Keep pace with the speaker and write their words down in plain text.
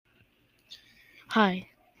Hi,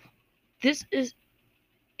 this is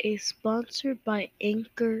a sponsored by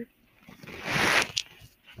Anchor.fm.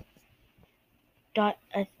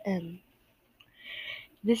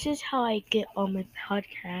 This is how I get on my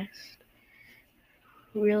podcast,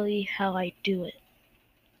 really how I do it.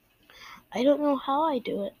 I don't know how I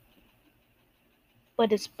do it,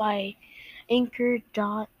 but it's by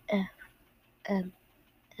Anchor.fm. M,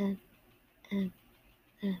 M, M.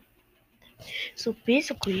 So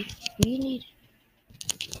basically, we need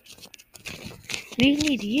we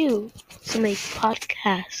need you to make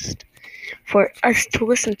podcast for us to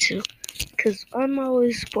listen to, because I'm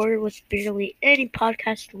always bored with barely any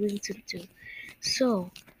podcast to listen to.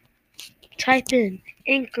 So type in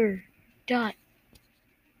Anchor.fm.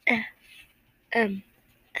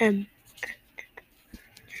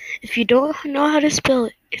 If you don't know how to spell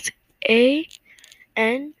it, it's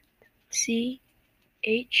ANCHOR.FM.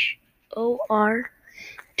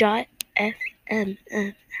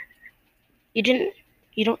 You didn't.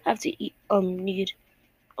 You don't have to need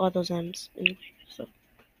all those M's anyway. So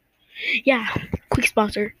yeah, quick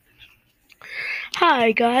sponsor.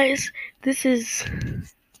 Hi guys, this is.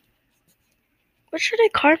 What should I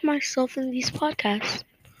call myself in these podcasts?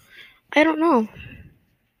 I don't know.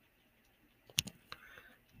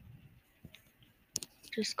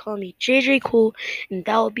 Just call me JJ Cool, and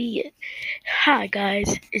that'll be it. Hi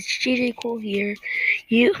guys, it's JJ Cool here.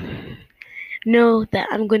 You know that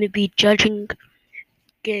I'm going to be judging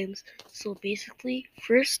games. So basically,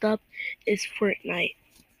 first up is Fortnite.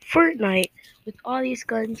 Fortnite, with all these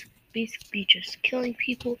guns, basically just killing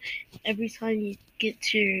people. Every time you get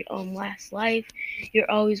to your last life,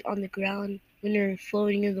 you're always on the ground when you're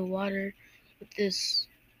floating in the water with this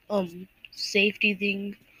safety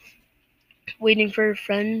thing, waiting for your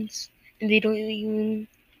friends, and they don't even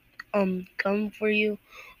come for you.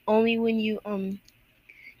 Only when you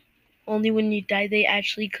only when you die they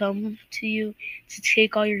actually come to you to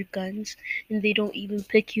take all your guns, and they don't even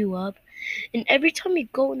pick you up. And every time you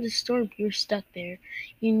go in the storm, you're stuck there.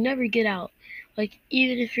 You never get out. Like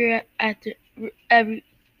even if you're at the every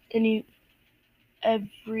any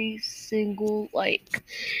every single like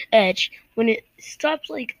edge, when it stops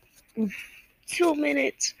like 2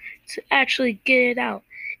 minutes to actually get it out,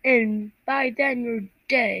 and by then you're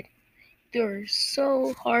dead. You're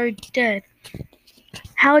so hard dead.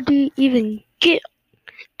 How do you even get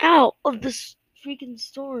out of this freaking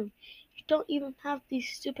storm? You don't even have these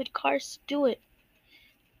stupid cars to do it.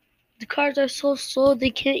 The cars are so slow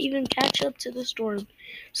they can't even catch up to the storm.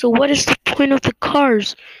 So what is the point of the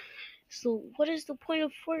cars? So what is the point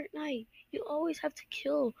of Fortnite? You always have to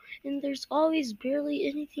kill, and there's always barely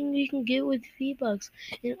anything you can get with V-Bucks,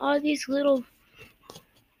 and all these little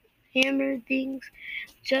hammer things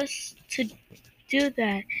just to do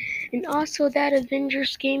that. And also that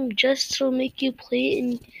Avengers game just to make you play,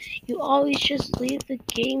 and you always just leave the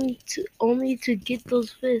game to only to get those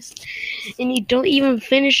fists, and you don't even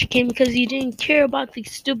finish the game because you didn't care about the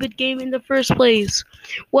stupid game in the first place.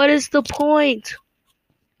 What is the point?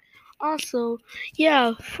 Also,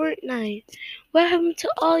 yeah, Fortnite. What happened to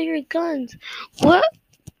all your guns? What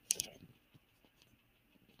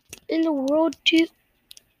in the world do you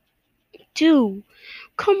do?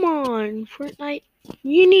 Come on, Fortnite.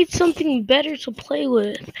 You need something better to play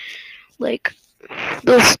with. Like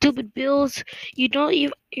those stupid builds. You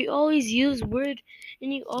always use word,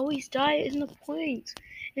 and you always die in the points.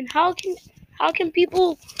 And how can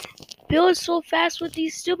people build so fast with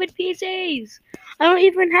these stupid PCs? I don't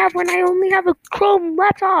even have one. I only have a Chrome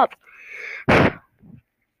laptop.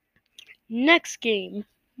 Next game,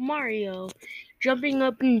 Mario, jumping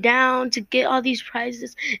up and down to get all these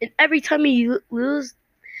prizes, and every time you lose,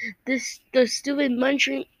 the stupid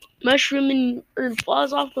mushroom and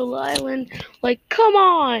falls off the island. Like, come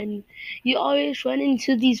on! You always run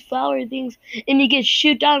into these flower things, and you get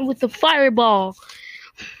shoot down with the fireball.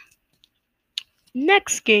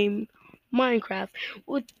 Next game, Minecraft,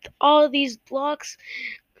 with all these blocks,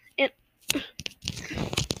 and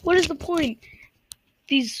what is the point?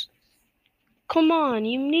 These Come on,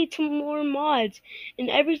 you need some more mods. And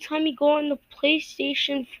every time you go on the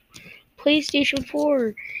PlayStation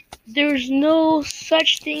 4, there's no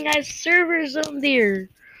such thing as servers on there.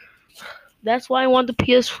 That's why I want the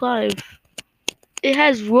PS5. It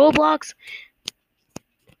has Roblox.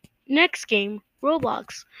 Next game,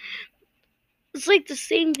 Roblox. It's like the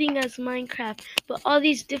same thing as Minecraft, but all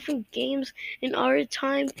these different games in our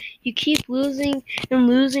time, you keep losing and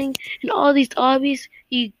losing, and all these obbies,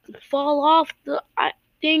 you fall off the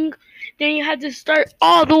thing, then you have to start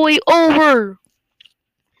all the way over.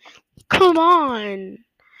 Come on.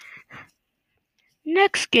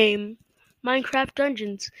 Next game. Minecraft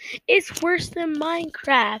Dungeons. It's worse than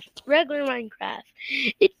Minecraft, regular Minecraft.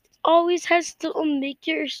 It always has to make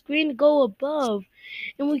your screen go above,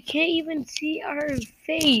 and we can't even see our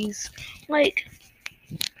face. Like,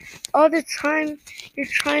 all the time you're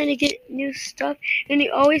trying to get new stuff, and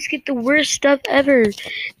you always get the worst stuff ever.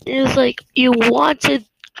 It's like you want to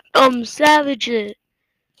savage it.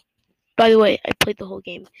 By the way, I played the whole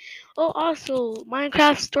game. Oh, also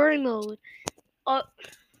Minecraft Story Mode. Uh,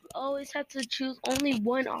 always have to choose only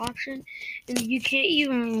one option, and you can't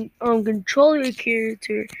even control your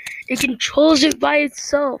character. It controls it by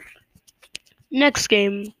itself. Next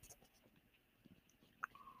game.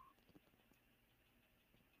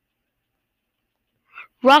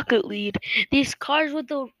 Rocket Lead. These cars with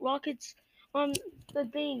the rockets on the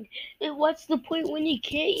thing. And what's the point when you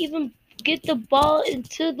can't even get the ball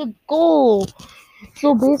into the goal?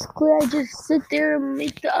 So basically, I just sit there and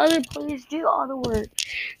make the other players do all the work,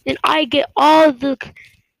 and I get all the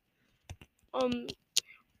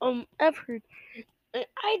um effort. And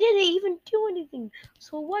I didn't even do anything.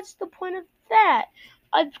 So what's the point of that?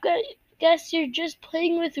 Guess you're just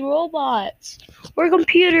playing with robots or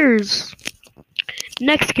computers.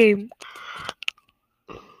 Next game.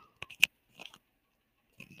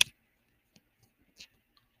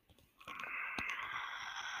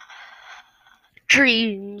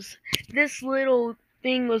 Dreams. This little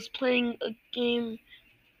thing was playing a game.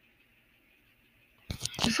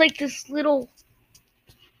 It's like this little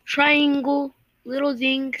triangle, little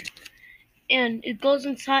thing, and it goes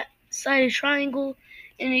inside a triangle,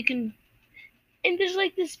 and you can. And there's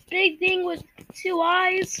like this big thing with two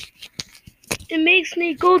eyes. It makes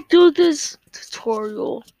me go through this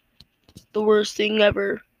tutorial. The worst thing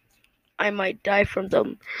ever. I might die from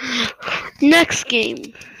them. Next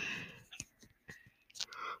game.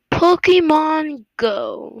 Pokemon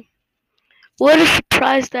Go. What a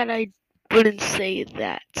surprise that I wouldn't say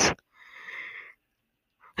that.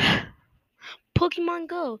 Pokemon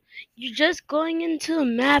Go. You're just going into the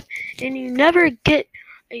map and you never get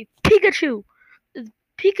a Pikachu.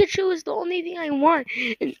 Pikachu is the only thing I want,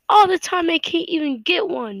 and all the time I can't even get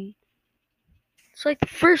one. It's like the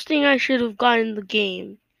first thing I should have gotten in the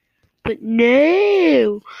game. But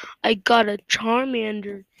no, I got a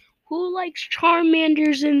Charmander. Who likes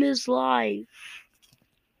Charmanders in this life?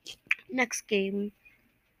 Next game.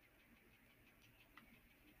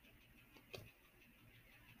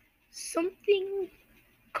 Something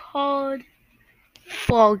called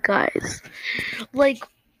Fall Guys. Like,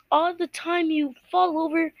 all the time you fall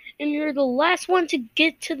over and you're the last one to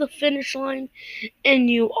get to the finish line, and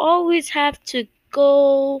you always have to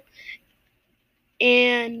go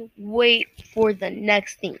and wait for the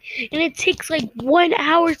next thing. And it takes like 1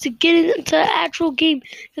 hour to get into the actual game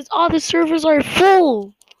because all the servers are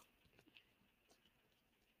full.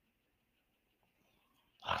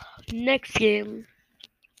 Next game.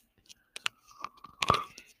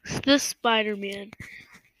 The Spider-Man.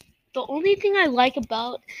 The only thing I like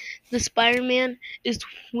about the Spider-Man is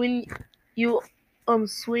when you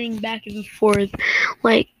swing back and forth.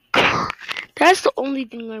 Like, that's the only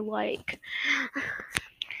thing I like.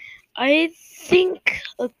 I think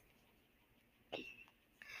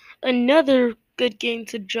another good game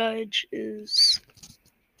to judge is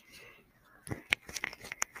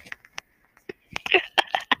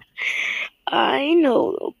I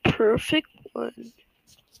know the perfect one.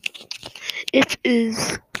 It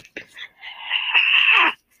is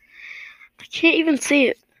I can't even say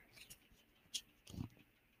it.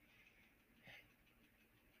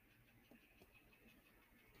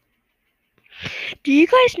 Do you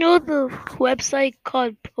guys know the website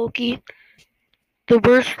called Pokey? The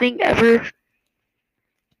worst thing ever.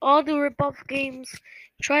 All the rip-off games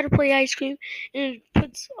try to play ice cream and it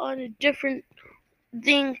puts on a different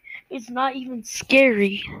thing. It's not even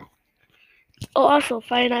scary. Oh, also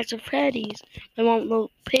Five Nights at Freddy's. My mom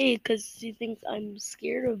won't pay because she thinks I'm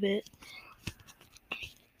scared of it.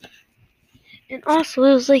 And also,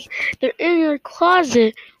 it was like they're in your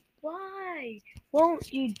closet. Why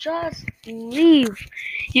won't you just leave?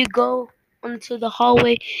 You go into the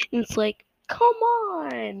hallway, and it's like, come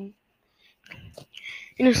on.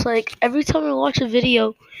 And it's like every time I watch a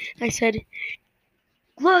video, I said,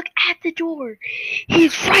 look at the door.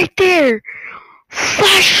 He's right there.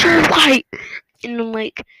 Flash your light. And I'm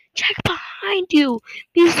like, check behind you.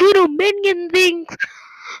 These little minion things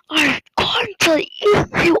are going to eat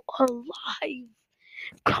you alive.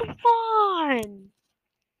 Come on.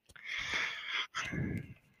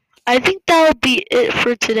 I think that'll be it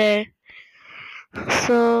for today.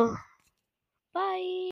 So, bye.